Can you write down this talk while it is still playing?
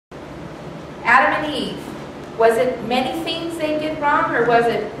Adam and Eve, was it many things they did wrong, or was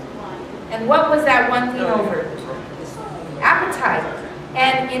it? And what was that one thing over? Appetite.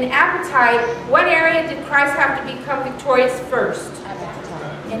 And in appetite, what area did Christ have to become victorious first?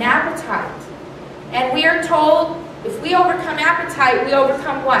 In appetite. And we are told, if we overcome appetite, we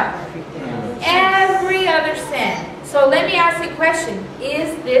overcome what? Every other sin. So let me ask you a question.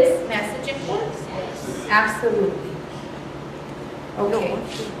 Is this message important? Absolutely. Okay.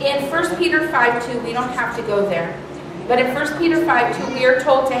 In 1 Peter 5:2, we don't have to go there. But in 1 Peter 5:2, we are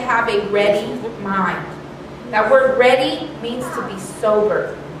told to have a ready mind. That word ready means to be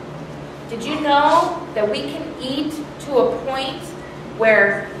sober. Did you know that we can eat to a point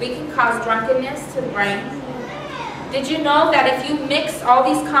where we can cause drunkenness to the brain? Did you know that if you mix all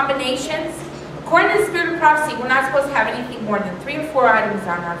these combinations, according to the Spirit of Prophecy, we're not supposed to have anything more than 3 or 4 items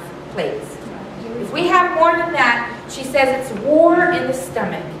on our plates. If we have more than that, she says it's war in the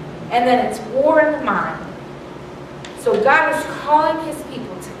stomach, and then it's war in the mind. So God is calling His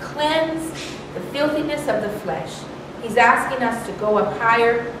people to cleanse the filthiness of the flesh. He's asking us to go up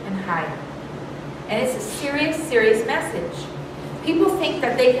higher and higher. And it's a serious, serious message. People think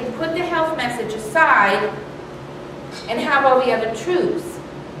that they can put the health message aside and have all the other truths.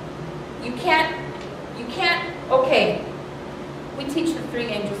 You can't, okay, we teach the 3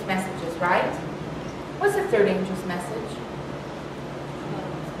 angels' messages, right? What's the 3rd angel's message?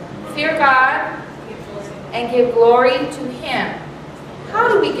 Fear God and give glory to Him. How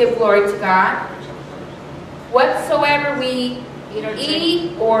do we give glory to God? Whatsoever we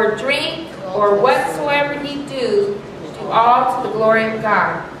eat or drink or whatsoever we do all to the glory of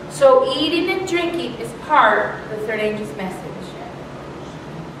God. So eating and drinking is part of the 3rd angel's message.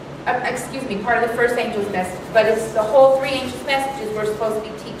 Part of the 1st angel's message. But it's the whole 3 angels' messages we're supposed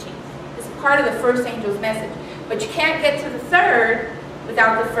to be teaching. It's part of the 1st angel's message. But you can't get to the 3rd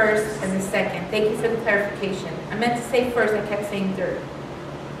without the 1st and the 2nd. Thank you for the clarification. I meant to say 1st, I kept saying 3rd.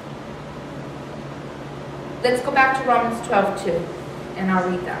 Let's go back to Romans 12:2, and I'll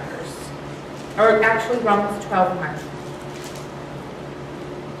read that verse. Or actually Romans 12:1.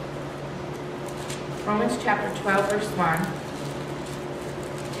 Romans chapter 12, verse 1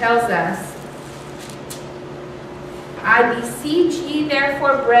 tells us, I beseech ye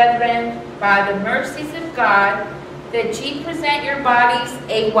therefore, brethren, by the mercies of God, that ye present your bodies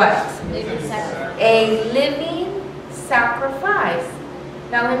a what? A living sacrifice.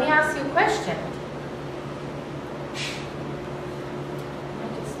 Now let me ask you a question.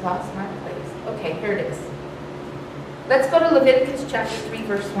 I just lost my place. Okay, here it is. Let's go to Leviticus chapter 3,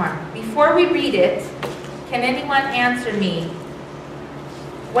 verse 1. Before we read it, can anyone answer me?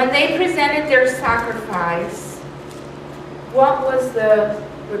 When they presented their sacrifice, what was the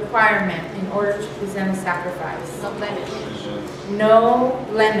requirement in order to present a sacrifice? No blemish. No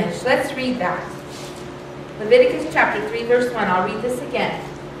blemish. Let's read that. Leviticus chapter 3, verse 1. I'll read this again.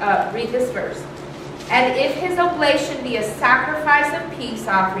 Read this verse. And if his oblation be a sacrifice of peace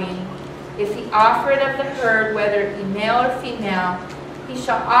offering, if he offer it of the herd, whether it be male or female, he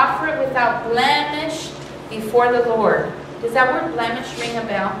shall offer it without blemish before the Lord. Does that word blemish ring a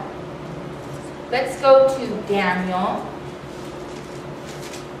bell? Let's go to Daniel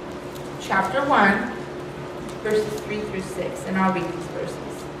chapter 1, verses 3 through 6, and I'll read these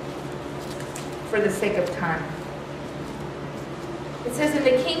verses for the sake of time. It says, And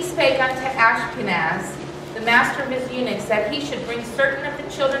the king spake unto Ashpenaz, the master of his eunuchs, that he should bring certain of the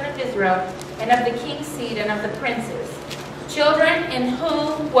children of Israel, and of the king's seed, and of the princes, children in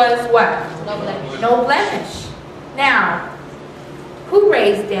whom was what? No blemish. No blemish. Now, who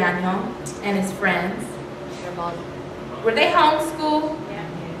raised Daniel and his friends? Your mom. Were they homeschooled?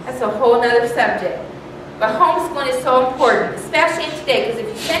 That's a whole other subject. But homeschooling is so important, especially in today, because if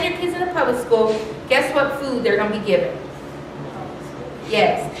you send your kids into public school, guess what food they're going to be given?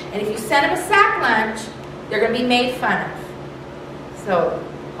 Yes. And if you send them a sack lunch, they're going to be made fun of. So,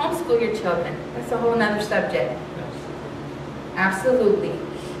 homeschool your children. That's a whole other subject. Absolutely.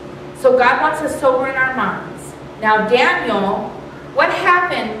 So God wants us sober in our minds. Now Daniel, what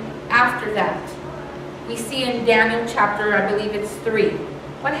happened after that? We see in Daniel chapter, I believe it's 3.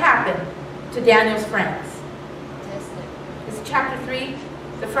 What happened to Daniel's friends? Tested. Is it chapter 3?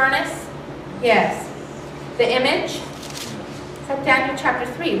 The furnace? Yes. The image? Is that Daniel chapter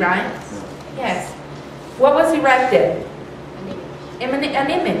 3, right? Yes. What was erected? An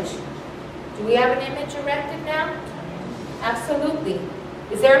image. Do we have an image erected now? Absolutely.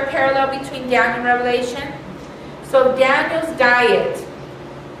 Is there a parallel between Daniel and Revelation? So Daniel's diet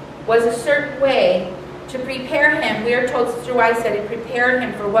was a certain way to prepare him. We are told, Sister Weiss said it prepared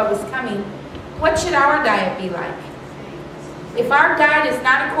him for what was coming. What should our diet be like? If our diet is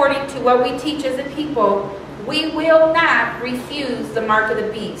not according to to what we teach as a people, we will not refuse the mark of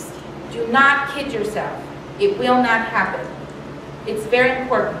the beast. Do not kid yourself. It will not happen. It's very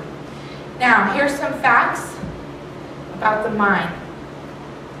important. Now, here's some facts about the mind.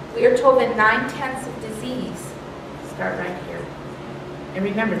 We are told that 9/10 of disease start right here. And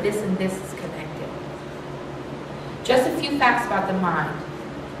remember, this and this is connected. Just a few facts about the mind.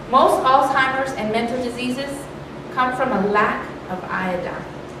 Most Alzheimer's and mental diseases come from a lack of iodine.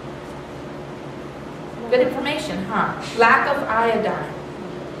 Good information, huh? Lack of iodine.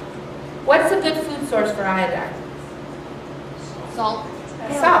 What's a good food source for iodine? Salt.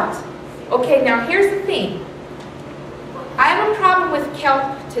 Salt. Okay, now here's the thing. I have a problem with kelp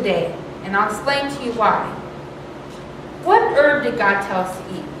today, and I'll explain to you why. What herb did God tell us to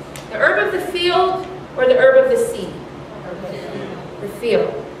eat? The herb of the field or the herb of the sea? The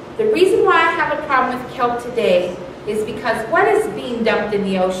field. The reason why I have a problem with kelp today is because what is being dumped in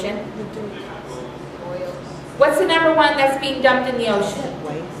the ocean? What's the number one that's being dumped in the ocean?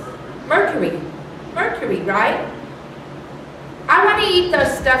 Mercury. Mercury, right? I want to eat the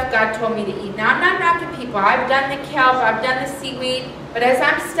stuff God told me to eat. Now, I'm not knocking people. I've done the kelp, I've done the seaweed, but as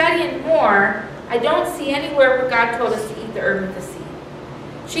I'm studying more, I don't see anywhere where God told us to eat the herb of the sea.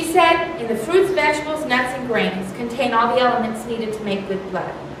 She said, in the fruits, vegetables, nuts, and grains contain all the elements needed to make good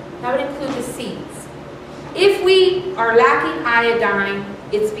blood. That would include the seeds. If we are lacking iodine,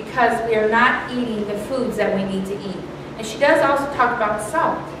 it's because we are not eating the foods that we need to eat. And she does also talk about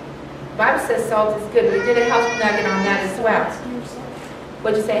salt. The Bible says salt is good. We did a health nugget on that as well.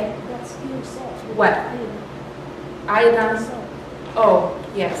 What'd you say? What? Iodine? Oh,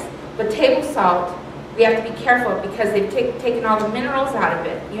 yes. But table salt, we have to be careful because they've taken all the minerals out of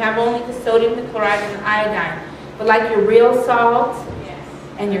it. You have only the sodium, the chloride, and the iodine. But like your real salt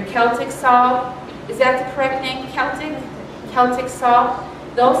and your Celtic salt, is that the correct name, Celtic? Celtic salt,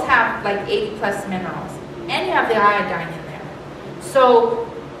 those have like 80 plus minerals. And you have the iodine in there. So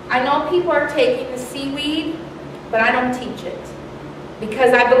I know people are taking the seaweed, but I don't teach it.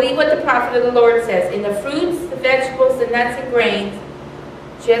 Because I believe what the prophet of the Lord says. In the fruits, the vegetables, the nuts and grains,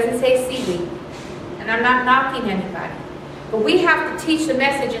 she doesn't say seaweed. And I'm not knocking anybody. But we have to teach the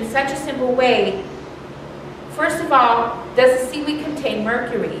message in such a simple way. First of all, does the seaweed contain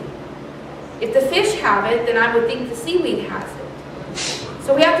mercury? If the fish have it, then I would think the seaweed has it.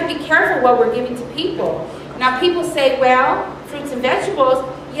 So we have to be careful what we're giving to people. Now people say, well, fruits and vegetables,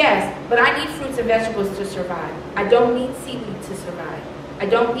 yes, but I need fruits and vegetables to survive. I don't need seaweed to survive. I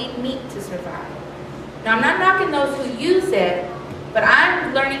don't need meat to survive. Now I'm not knocking those who use it, but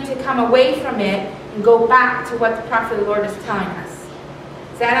I'm learning to come away from it and go back to what the prophet of the Lord is telling us.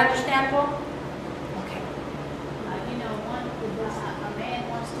 Is that understandable? Okay. You know, a man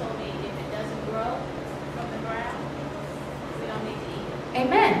once told me, if it doesn't grow from the ground, we don't need to eat it.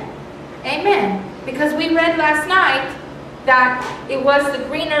 Amen. Amen. Because we read last night that it was the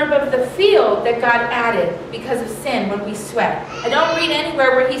green herb of the field that God added because of sin when we sweat. I don't read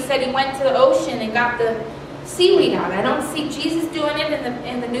anywhere where he said he went to the ocean and got the seaweed out. I don't see Jesus doing it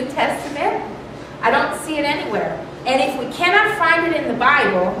in the New Testament. I don't see it anywhere. And if we cannot find it in the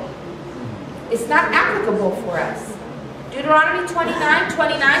Bible, it's not applicable for us. Deuteronomy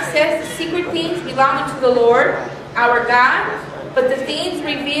 29:29 says the secret things belonging to the Lord, our God, but the things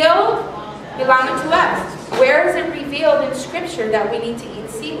revealed belonging to us. Where is it revealed in Scripture that we need to eat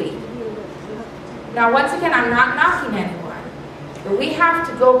seaweed? Now, once again, I'm not knocking anyone, but we have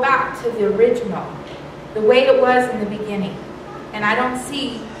to go back to the original, the way it was in the beginning. And I don't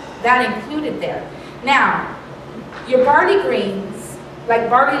see that included there. Now, your barley greens, like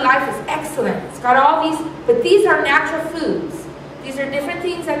Barley Life, is excellent. It's got all these, but these are natural foods. These are different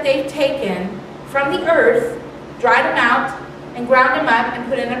things that they've taken from the earth, dried them out, and ground them up and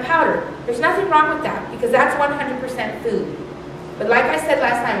put in a powder. There's nothing wrong with that because that's 100% food. But like I said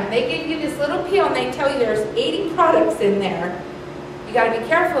last time, when they give you this little pill and they tell you there's 80 products in there, you got to be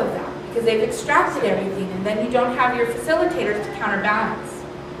careful of that because they've extracted everything and then you don't have your facilitators to counterbalance.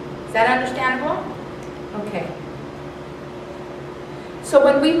 Is that understandable? Okay. So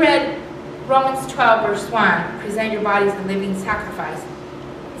when we read Romans 12 verse 1, present your bodies a living sacrifice,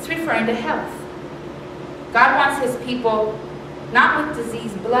 it's referring to health. God wants his people not with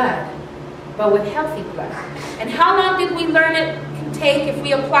diseased blood, but with healthy blood. And how long did we learn it can take if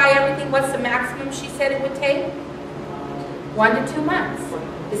we apply everything? What's the maximum she said it would take? 1 to 2 months.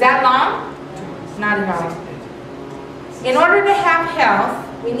 Is that long? Not at all. In order to have health,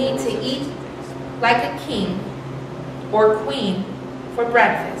 we need to eat like a king or queen for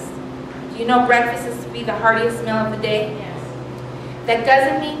breakfast. Do you know breakfast is to be the heartiest meal of the day? Yes. That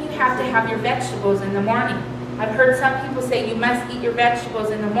doesn't mean you have to have your vegetables in the morning. I've heard some people say you must eat your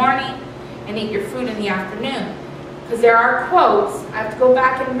vegetables in the morning and eat your fruit in the afternoon. Because there are quotes, I have to go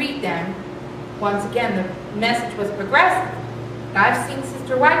back and read them. Once again, the message was progressive. I've seen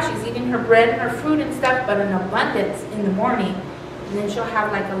Sister White, she's eating her bread and her fruit and stuff, but in abundance in the morning. And then she'll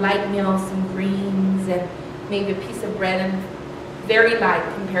have like a light meal, some greens, and maybe a piece of bread, and very light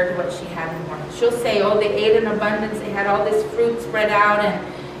compared to what she had in the morning. She'll say, oh, they ate in abundance, they had all this fruit spread out, and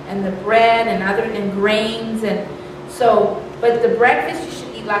the bread and grains, and so, but the breakfast you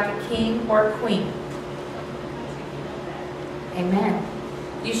should eat like a king or a queen. Amen.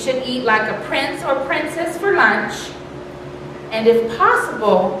 You should eat like a prince or princess for lunch, and if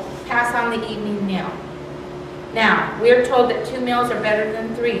possible, pass on the evening meal. Now, we're told that 2 meals are better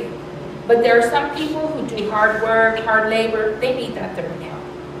than 3. But there are some people who do hard work, hard labor, they need that 3rd meal.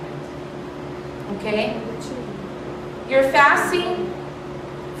 Okay? You're fasting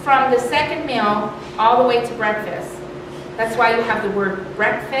from the 2nd meal all the way to breakfast. That's why you have the word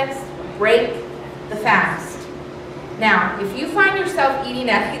breakfast, break the fast. Now, if you find yourself eating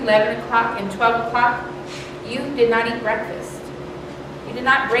at 11 o'clock and 12 o'clock, you did not eat breakfast. You did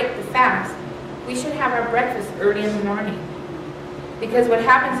not break the fast. We should have our breakfast early in the morning. Because what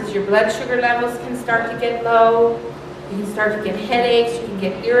happens is your blood sugar levels can start to get low, you can start to get headaches, you can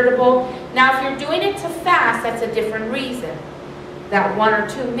get irritable. Now if you're doing it to fast, that's a different reason, that 1 or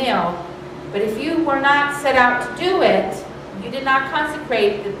 2 meal. But if you were not set out to do it, you did not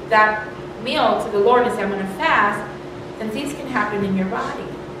consecrate that meal to the Lord and say, I'm going to fast, then things can happen in your body.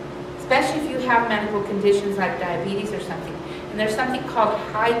 Especially if you have medical conditions like diabetes or something. And there's something called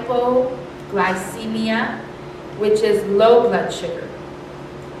hypoglycemia, which is low blood sugar.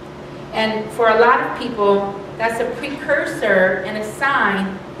 And for a lot of people, that's a precursor and a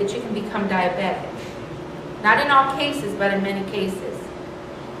sign that you can become diabetic. Not in all cases, but in many cases.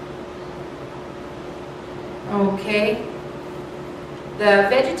 Okay. The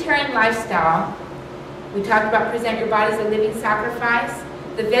vegetarian lifestyle, we talked about present your body as a living sacrifice.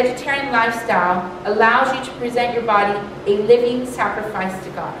 The vegetarian lifestyle allows you to present your body a living sacrifice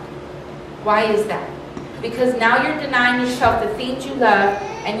to God. Why is that? Because now you're denying yourself the things you love,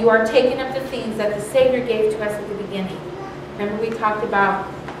 and you are taking up the things that the Savior gave to us at the beginning. Remember we talked about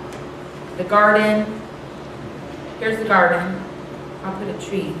the garden. Here's the garden. I'll put a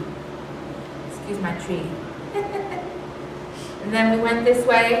tree. Excuse my tree. And then we went this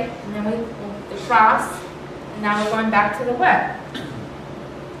way, and then we went the cross, and now we're going back to the what?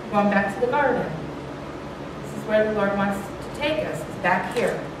 Going back to the garden. This is where the Lord wants to take us. It's back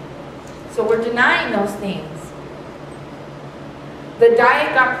here. So we're denying those things. The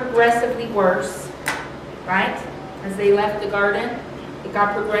diet got progressively worse, right? As they left the garden, it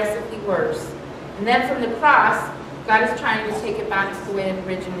got progressively worse. And then from the cross, God is trying to take it back to the way it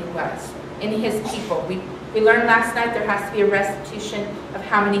originally was in His people. We learned last night there has to be a restitution of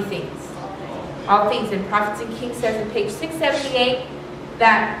how many things? All things. And Prophets and Kings says in page 678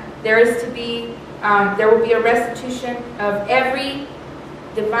 that there is to be, there will be a restitution of every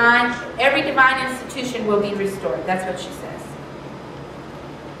divine institution will be restored. That's what she says.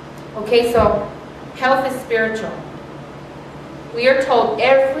 Okay, so health is spiritual. We are told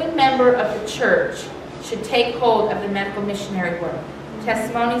every member of the church should take hold of the medical missionary work.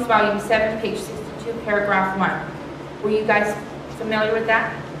 Testimonies, volume 7, page 62, paragraph 1. Were you guys familiar with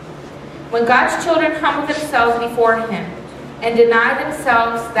that? When God's children humble themselves before Him and deny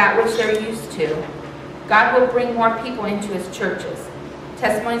themselves that which they're used to, God will bring more people into His churches.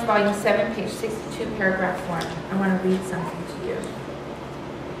 Testimonies, volume 7, page 62, paragraph 1. I want to read something to you.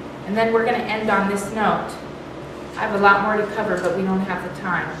 And then we're going to end on this note. I have a lot more to cover, but we don't have the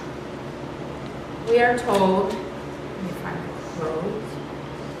time. We are told, let me find the quote.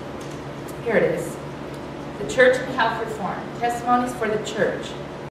 Here it is. The Church and Health Reform. Testimonies for the Church.